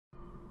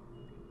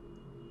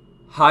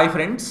Hi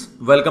friends,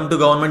 welcome to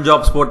government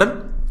jobs portal.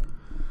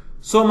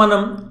 So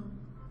మనం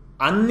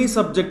అన్ని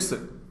subjects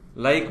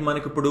like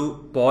మనకి ఇప్పుడు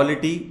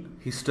polity,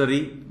 history,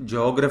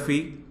 Geography,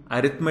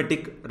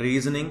 arithmetic,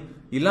 reasoning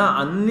ఇలా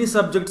అన్ని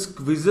సబ్జెక్ట్స్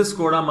క్విజెస్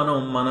కూడా మనం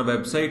మన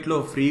వెబ్సైట్లో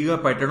ఫ్రీగా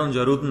పెట్టడం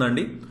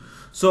జరుగుతుందండి.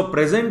 సో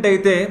ప్రెజెంట్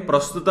అయితే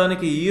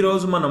ప్రస్తుతానికి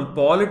ఈరోజు మనం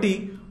పాలిటీ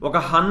ఒక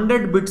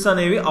 100 బిట్స్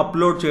అనేవి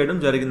అప్లోడ్ చేయడం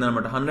జరిగింది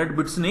అనమాట. 100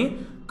 బిట్స్ని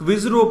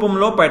క్విజ్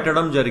రూపంలో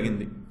పెట్టడం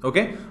జరిగింది.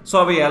 ఓకే, సో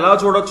అవి ఎలా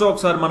చూడొచ్చో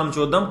ఒకసారి మనం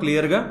చూద్దాం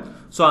క్లియర్గా.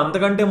 సో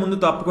అంతకంటే ముందు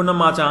తప్పకుండా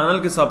మా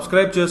ఛానల్కి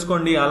సబ్స్క్రైబ్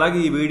చేసుకోండి. అలాగే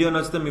ఈ వీడియో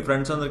నచ్చితే మీ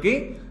ఫ్రెండ్స్ అందరికీ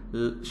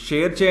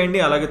షేర్ చేయండి,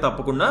 అలాగే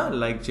తప్పకుండా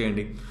లైక్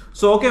చేయండి.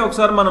 సో ఓకే,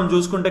 ఒకసారి మనం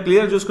చూసుకుంటే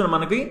క్లియర్ చూసుకుంటే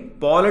మనకి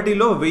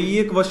పాలిటీలో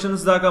 1000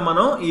 క్వశ్చన్స్ దాకా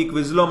మనం ఈ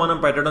క్విజ్లో మనం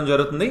పెట్టడం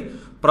జరుగుతుంది.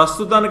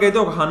 ప్రస్తుతానికైతే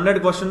ఒక 100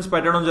 క్వశ్చన్స్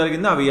పెట్టడం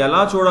జరిగింది. అవి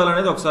ఎలా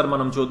చూడాలనేది ఒకసారి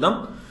మనం చూద్దాం.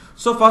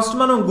 సో ఫస్ట్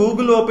మనం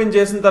గూగుల్ ఓపెన్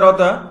చేసిన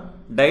తర్వాత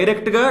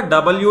డైరెక్ట్గా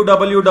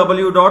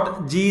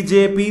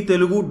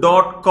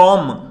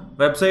www.gjptelugu.com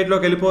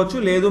వెబ్సైట్లోకి వెళ్ళిపోవచ్చు.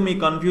 లేదు మీ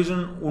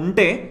కన్ఫ్యూజన్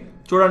ఉంటే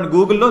చూడండి,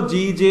 గూగుల్లో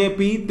GJP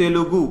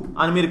తెలుగు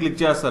అని మీరు క్లిక్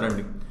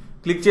చేస్తారండి.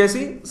 క్లిక్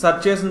చేసి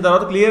సెర్చ్ చేసిన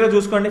తర్వాత క్లియర్గా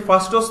చూసుకోండి.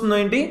 ఫస్ట్ వస్తుంది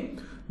ఏంటి,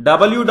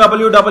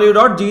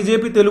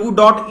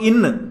 www.gjptelugu.in.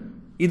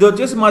 ఇది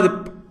వచ్చేసి మాది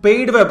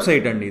పెయిడ్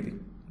వెబ్సైట్ అండి ఇది,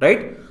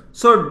 రైట్.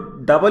 సో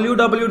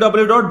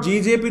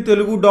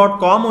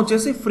www.gjptelugu.com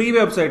వచ్చేసి ఫ్రీ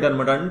వెబ్సైట్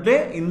అనమాట. అంటే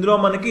ఇందులో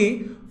మనకి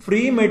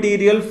ఫ్రీ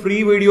మెటీరియల్, ఫ్రీ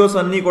వీడియోస్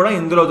అన్నీ కూడా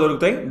ఇందులో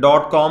దొరుకుతాయి.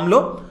 .comలో,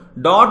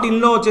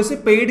 .inలో వచ్చేసి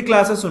పెయిడ్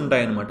క్లాసెస్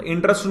ఉంటాయి అనమాట.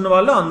 ఇంట్రెస్ట్ ఉన్న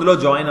వాళ్ళు అందులో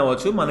జాయిన్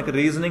అవ్వచ్చు. మనకి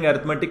రీజనింగ్,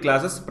 అరిథమెటిక్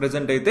క్లాసెస్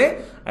ప్రెసెంట్ అయితే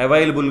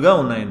అవైలబుల్గా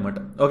ఉన్నాయన్నమాట.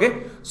 ఓకే,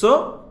 సో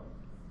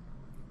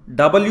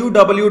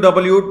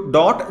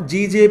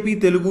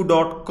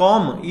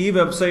www.gjptelugu.com ఈ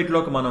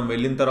వెబ్సైట్లోకి మనం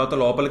వెళ్ళిన తర్వాత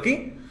లోపలికి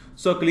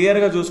సో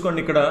క్లియర్గా చూసుకోండి,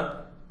 ఇక్కడ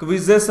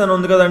క్విజెస్ అని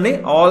ఉంది కదండి,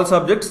 ఆల్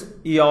సబ్జెక్ట్స్.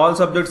 ఈ all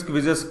subjects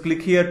quizzes,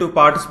 click here to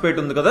participate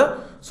ఉంది కదా.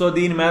 సో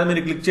దీని మీద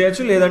మీరు క్లిక్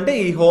చేయొచ్చు, లేదంటే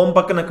ఈ హోమ్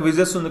పక్కన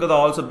క్విజెస్ ఉంది కదా,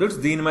 ఆల్ సబ్జెక్ట్స్,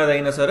 దీని మీద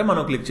అయినా సరే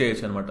మనం క్లిక్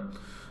చేయొచ్చు అనమాట.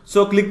 సో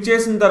క్లిక్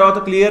చేసిన తర్వాత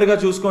క్లియర్గా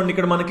చూసుకోండి,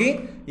 ఇక్కడ మనకి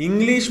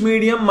ఇంగ్లీష్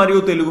మీడియం మరియు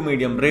తెలుగు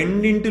మీడియం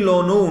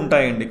రెండింటిలోనూ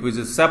ఉంటాయండి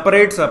క్విజెస్.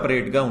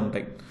 సెపరేట్గా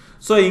ఉంటాయి.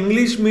 సో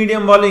ఇంగ్లీష్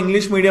మీడియం వాళ్ళు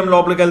ఇంగ్లీష్ మీడియం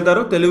లోపలికి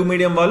వెళ్తారు, తెలుగు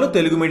మీడియం వాళ్ళు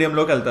తెలుగు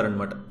మీడియంలోకి వెళ్తారు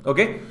అనమాట.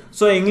 ఓకే,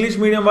 సో ఇంగ్లీష్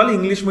మీడియం వాళ్ళు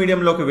ఇంగ్లీష్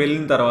మీడియంలోకి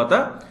వెళ్ళిన తర్వాత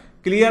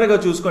క్లియర్గా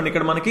చూసుకోండి,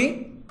 ఇక్కడ మనకి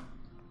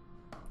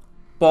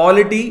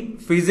పాలిటీ,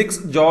 ఫిజిక్స్,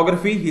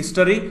 జియోగ్రఫీ,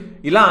 హిస్టరీ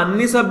ఇలా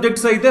అన్ని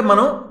సబ్జెక్ట్స్ అయితే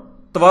మనం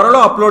త్వరలో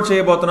అప్లోడ్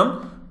చేయబోతున్నాం.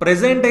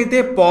 ప్రెసెంట్ అయితే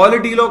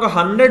పాలిటీలో ఒక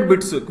 100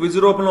 బిట్స్ క్విజ్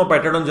రూపంలో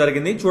పెట్టడం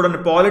జరిగింది. చూడండి,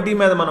 పాలిటీ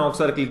మీద మనం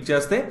ఒకసారి క్లిక్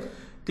చేస్తే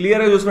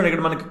క్లియర్గా చూసుకోండి,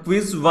 ఇక్కడ మనకి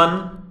క్విజ్ 1,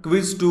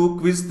 క్విజ్ 2,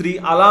 క్విజ్ 3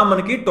 అలా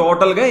మనకి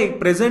టోటల్గా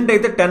ప్రెసెంట్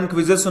అయితే 10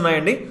 క్విజెస్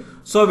ఉన్నాయండి.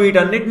 సో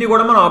వీటన్నిటిని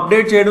కూడా మనం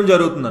అప్డేట్ చేయడం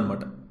జరుగుతుంది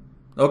అనమాట.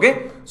 ఓకే,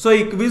 సో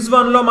ఈ క్విజ్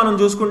 1లో మనం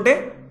చూసుకుంటే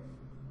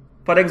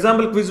ఫర్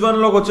ఎగ్జాంపుల్ క్విజ్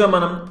 1లోకి వచ్చాం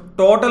మనం,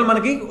 టోటల్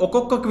మనకి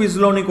ఒక్కొక్క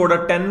క్విజ్లోని కూడా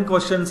 10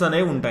 క్వశ్చన్స్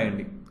అనేవి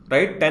ఉంటాయండి,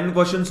 రైట్. 10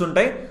 క్వశ్చన్స్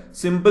ఉంటాయి.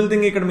 సింపుల్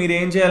థింగ్, ఇక్కడ మీరు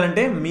ఏం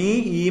చేయాలంటే మీ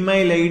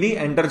ఈమెయిల్ ఐడి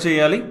ఎంటర్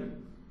చేయాలి.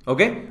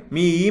 ఓకే,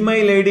 మీ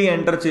ఈమెయిల్ ఐడి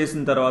ఎంటర్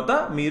చేసిన తర్వాత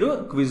మీరు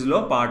క్విజ్లో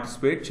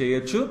పార్టిసిపేట్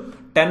చేయొచ్చు.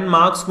 10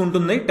 మార్క్స్కి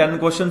ఉంటుంది, 10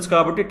 క్వశ్చన్స్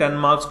కాబట్టి 10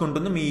 మార్క్స్కి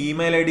ఉంటుంది. మీ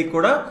ఈమెయిల్ ఐడి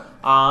కూడా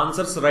ఆ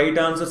ఆన్సర్స్, రైట్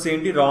ఆన్సర్స్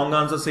ఏంటి, రాంగ్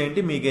ఆన్సర్స్ ఏంటి,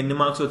 మీకు ఎన్ని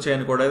మార్క్స్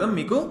వచ్చాయని కూడా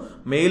మీకు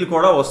మెయిల్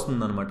కూడా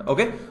వస్తుంది అనమాట.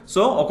 ఓకే,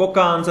 సో ఒక్కొక్క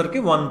ఆన్సర్కి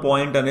 1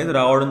 పాయింట్ అనేది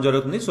రావడం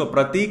జరుగుతుంది. సో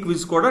ప్రతి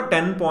క్విజ్ కూడా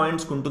 10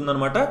 పాయింట్స్కి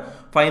ఉంటుందన్నమాట.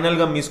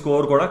 ఫైనల్గా మీ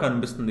స్కోర్ కూడా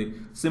కనిపిస్తుంది.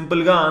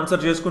 సింపుల్గా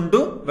ఆన్సర్ చేసుకుంటూ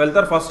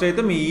వెళ్తారు. ఫస్ట్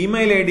అయితే మీ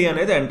ఈమెయిల్ ఐడి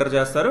అనేది ఎంటర్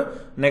చేస్తారు,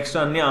 నెక్స్ట్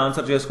అన్ని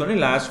ఆన్సర్ చేసుకొని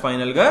లాస్ట్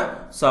ఫైనల్గా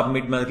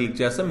సబ్మిట్ మీద క్లిక్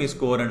చేస్తే మీ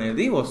స్కోర్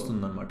అనేది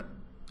వస్తుంది అనమాట.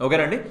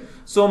 ఓకేనండి,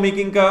 సో మీకు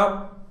ఇంకా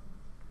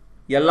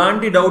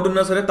ఎలాంటి డౌట్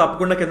ఉన్నా సరే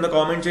తప్పకుండా కింద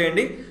కామెంట్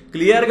చేయండి.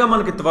 క్లియర్గా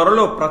మనకి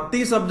త్వరలో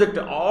ప్రతి సబ్జెక్ట్,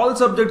 ఆల్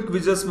సబ్జెక్ట్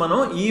క్విజెస్ మనం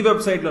ఈ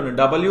వెబ్సైట్లోనే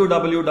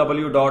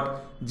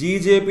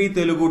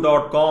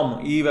www.gjptelugu.com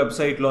ఈ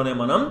వెబ్సైట్లోనే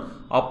మనం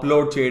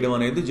అప్లోడ్ చేయడం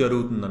అనేది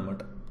జరుగుతుంది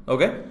అనమాట.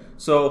 Okay,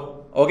 so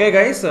okay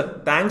guys,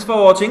 thanks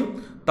for watching.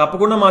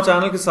 తప్పకుండా మా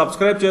ఛానల్కి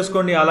సబ్స్క్రైబ్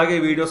చేసుకోండి, అలాగే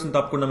వీడియోస్ని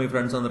తప్పకుండా మీ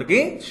ఫ్రెండ్స్ అందరికీ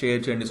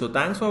షేర్ చేయండి. So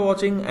thanks for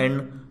watching and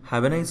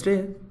have a nice day.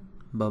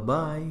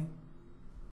 Bye.